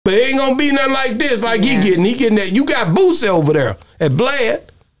But it ain't gonna be nothing like this. Like he getting that. You got Boosie over there at Vlad.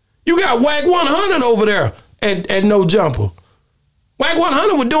 You got Whack 100 over there at No Jumper. Whack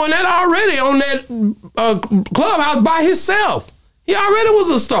 100 was doing that already on that Clubhouse by himself. He already was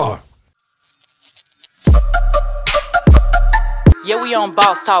a star. Yeah, we on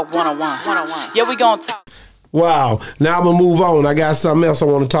Boss Talk 101. Yeah, we gonna talk. Wow. Now I'm going to move on. I got something else I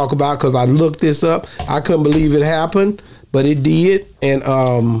want to talk about because I looked this up. I couldn't believe it happened, but it did. And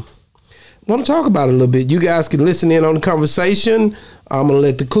I want to talk about it a little bit. You guys can listen in on the conversation. I'm going to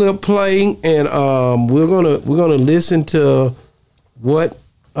let the clip play, and we're gonna listen to what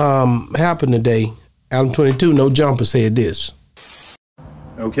happened today. Adam 22, No Jumper, said this.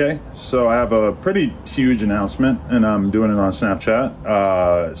 Okay, so I have a pretty huge announcement, and I'm doing it on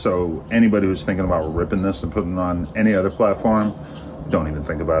Snapchat. So anybody who's thinking about ripping this and putting it on any other platform, don't even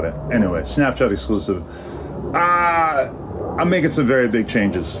think about it. Anyway, Snapchat exclusive. I'm making some very big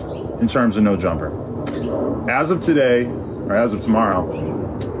changes in terms of No Jumper. As of today, or as of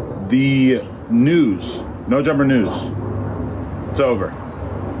tomorrow, the news, No Jumper news, it's over.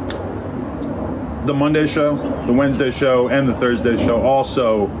 The Monday show, the Wednesday show, and the Thursday show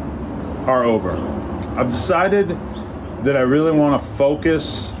also are over. I've decided that I really want to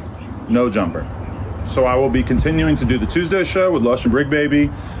focus No Jumper. So I will be continuing to do the Tuesday show with Lush and Brick Baby.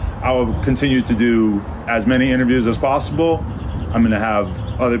 I will continue to do as many interviews as possible. I'm going to have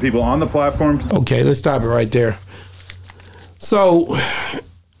other people on the platform. Okay, let's stop it right there. So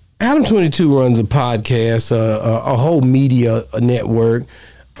Adam 22 runs a podcast, a whole media network.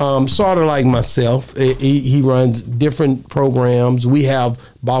 Sort of like myself. He runs different programs. We have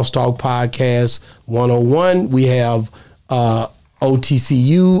Boss Talk Podcast 101. We have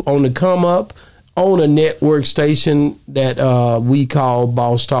OTCU on the come up on a network station that we call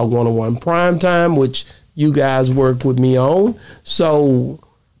Boss Talk 101 Primetime, which you guys work with me on. So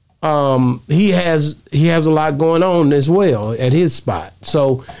he has a lot going on as well at his spot.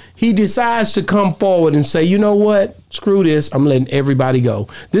 So he decides to come forward and say, you know what? Screw this. I'm letting everybody go.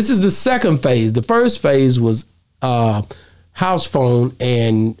 This is the second phase. The first phase was House Phone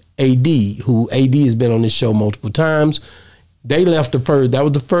and AD, who AD has been on this show multiple times. They left the first. That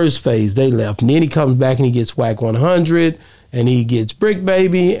was the first phase. They left. And then he comes back and he gets Whack 100 and he gets Brick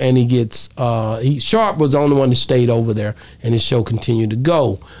Baby and he gets Sharp was the only one that stayed over there and his show continued to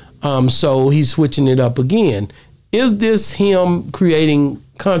go. So he's switching it up again. Is this him creating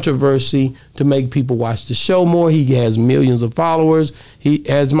controversy to make people watch the show more? He has millions of followers. He,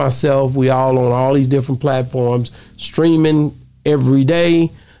 as myself, we all on all these different platforms, streaming every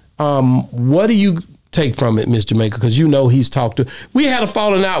day. What do you take from it, Mr. Maker? Because you know he's talked to. We had a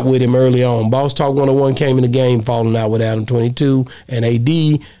falling out with him early on. Boss Talk 101 came in the game, falling out with Adam 22 and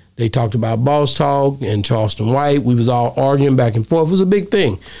AD. They talked about Boss Talk and Charleston White. We was all arguing back and forth. It was a big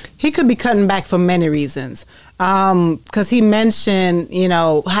thing. He could be cutting back for many reasons. Because he mentioned, you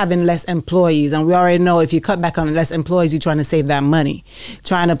know, having less employees. And we already know if you cut back on less employees, you're trying to save that money.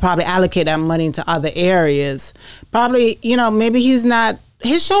 Trying to probably allocate that money into other areas. Probably, you know, maybe he's not.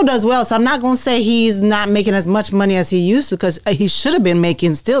 His show does well, so I'm not going to say he's not making as much money as he used to, because he should have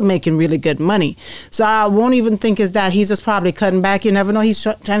been still making really good money. So I won't even think it's that. He's just probably cutting back. You never know. He's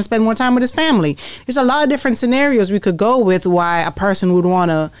trying to spend more time with his family. There's a lot of different scenarios we could go with why a person would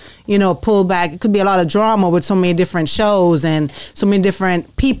want to, you know, pull back. It could be a lot of drama with so many different shows and so many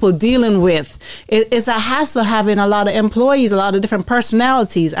different people dealing with. It's a hassle having a lot of employees, a lot of different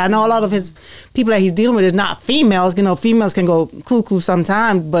personalities. I know a lot of his people that he's dealing with is not females. You know, females can go cuckoo sometimes,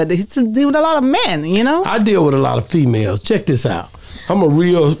 but he's dealing with a lot of men, you know? I deal with a lot of females. Check this out. I'm a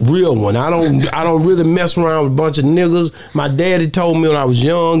real one. I don't really mess around with a bunch of niggas. My daddy told me when I was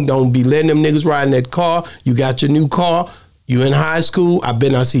young, don't be letting them niggas ride in that car. You got your new car. You in high school, I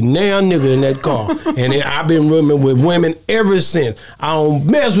see now nigga in that car. And I've been rooming with women ever since. I don't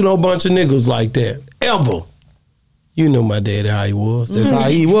mess with no bunch of niggas like that, ever. You know my daddy, how he was. That's how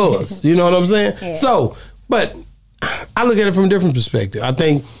he was. You know what I'm saying? Yeah. So, but I look at it from a different perspective. I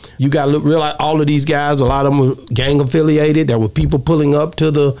think you got to realize all of these guys, a lot of them were gang affiliated. There were people pulling up to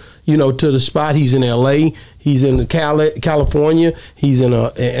the, you know, to the spot. He's in LA. He's in California. He's in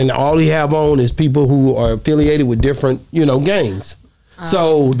and all he have on is people who are affiliated with different, you know, gangs.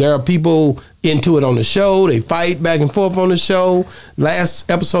 So there are people into it on the show. They fight back and forth on the show. Last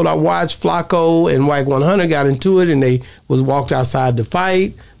episode I watched, Flacco and Whack 100 got into it and they was walked outside to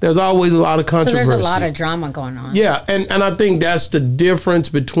fight. There's always a lot of controversy. So there's a lot of drama going on. Yeah, and I think that's the difference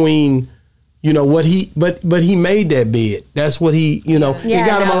between, you know, what he, but he made that bid. That's what he, you know, it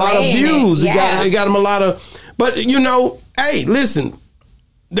got him a lot of views. It got him a lot of, but you know, hey, listen,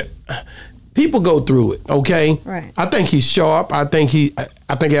 people go through it, okay? Right. I think he's sharp. I think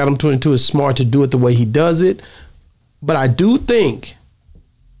I think Adam 22 is smart to do it the way he does it. But I do think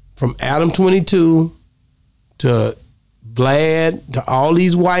from Adam 22 to Vlad to all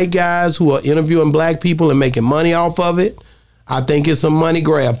these white guys who are interviewing black people and making money off of it, I think it's a money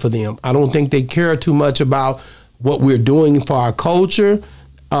grab for them. I don't think they care too much about what we're doing for our culture.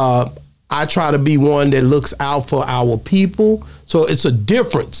 I try to be one that looks out for our people. So it's a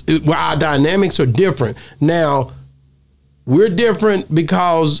difference. Our dynamics are different. Now, we're different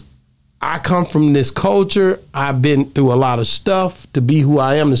because I come from this culture. I've been through a lot of stuff to be who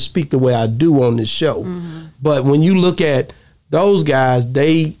I am, to speak the way I do on this show. But when you look at those guys,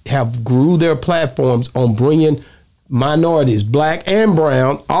 they have grew their platforms on bringing minorities, black and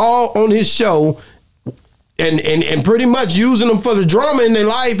brown, all on his show, and pretty much using them for the drama in their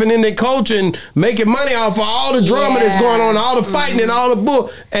life and in their culture and making money off of all the drama that's going on, all the fighting and all the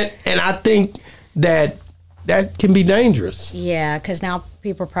bull. And I think that can be dangerous. Yeah, because now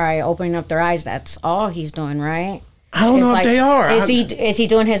people are probably opening up their eyes. That's all he's doing, right? I don't know if they are. Is he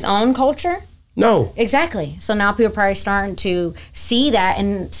doing his own culture? No. Exactly. So now people are probably starting to see that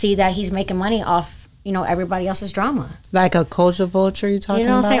and see that he's making money off, everybody else's drama. Like a culture vulture, you talking about? You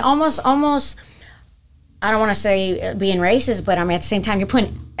know what I'm saying? Almost, I don't want to say being racist, but I mean, at the same time, you're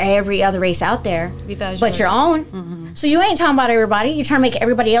putting every other race out there, but your own. So you ain't talking about everybody. You're trying to make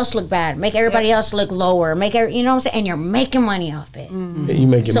everybody else look bad, make everybody else look lower, you know what I'm saying? And you're making money off it. You're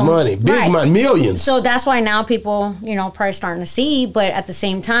making money, big money, millions. So that's why now people, probably starting to see, but at the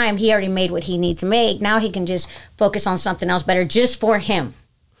same time, he already made what he needs to make. Now he can just focus on something else better just for him.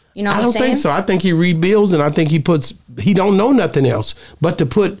 You know what I'm saying? I don't think so. I think he rebuilds, and I think he don't know nothing else but to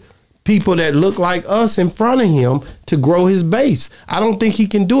put people that look like us in front of him to grow his base. I don't think he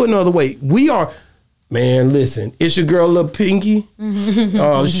can do it another way. Man, listen, it's your girl Lil Pinky.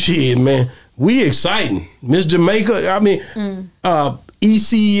 Oh, shit, man. We exciting. Miss Jamaica, I mean,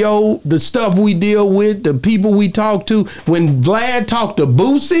 ECO, the stuff we deal with, the people we talk to. When Vlad talked to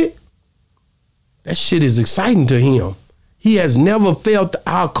Boosie, that shit is exciting to him. He has never felt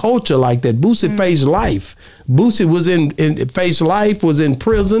our culture like that. Boosie faced life. Boosie was faced life, was in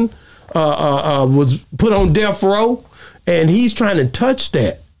prison, was put on death row, and he's trying to touch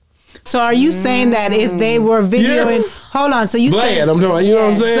that. So are you saying that if they were videoing, hold on, so you Vlad, I'm talking, you know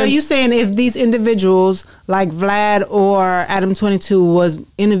what I'm saying? So you saying if these individuals like Vlad or Adam 22 was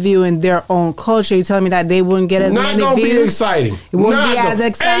interviewing their own culture, you telling me that they wouldn't get as many views? Not gonna be exciting. It wouldn't be as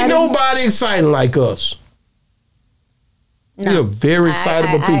exciting? Ain't nobody exciting like us. No. We're very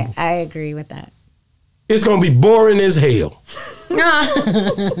excitable people. I agree with that. It's gonna be boring as hell.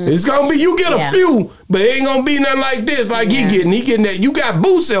 It's gonna be, you get a few, but it ain't gonna be nothing like this, like he getting that. You got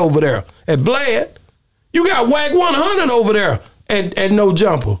Boosie over there at Vlad. You got Whack 100 over there at No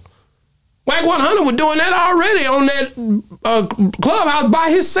Jumper. Whack 100 was doing that already on that Clubhouse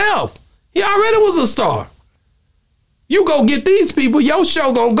by himself. He already was a star. You go get these people, your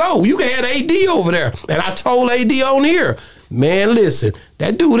show gonna go. You can have AD over there. And I told AD on here, man, listen,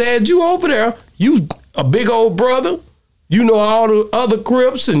 that dude had you over there. You a big old brother. You know all the other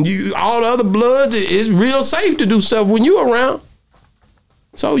Crips and all the other Bloods. It's real safe to do stuff when you're around.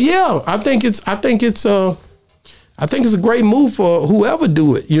 So yeah, I think it's a great move for whoever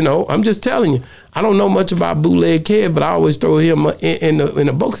do it. I'm just telling you. I don't know much about Bootleg Kev, but I always throw him in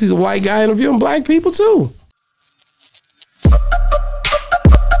the book because he's a white guy interviewing black people too.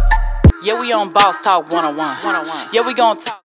 Yeah, we on Boss Talk 101. Yeah, we gonna talk.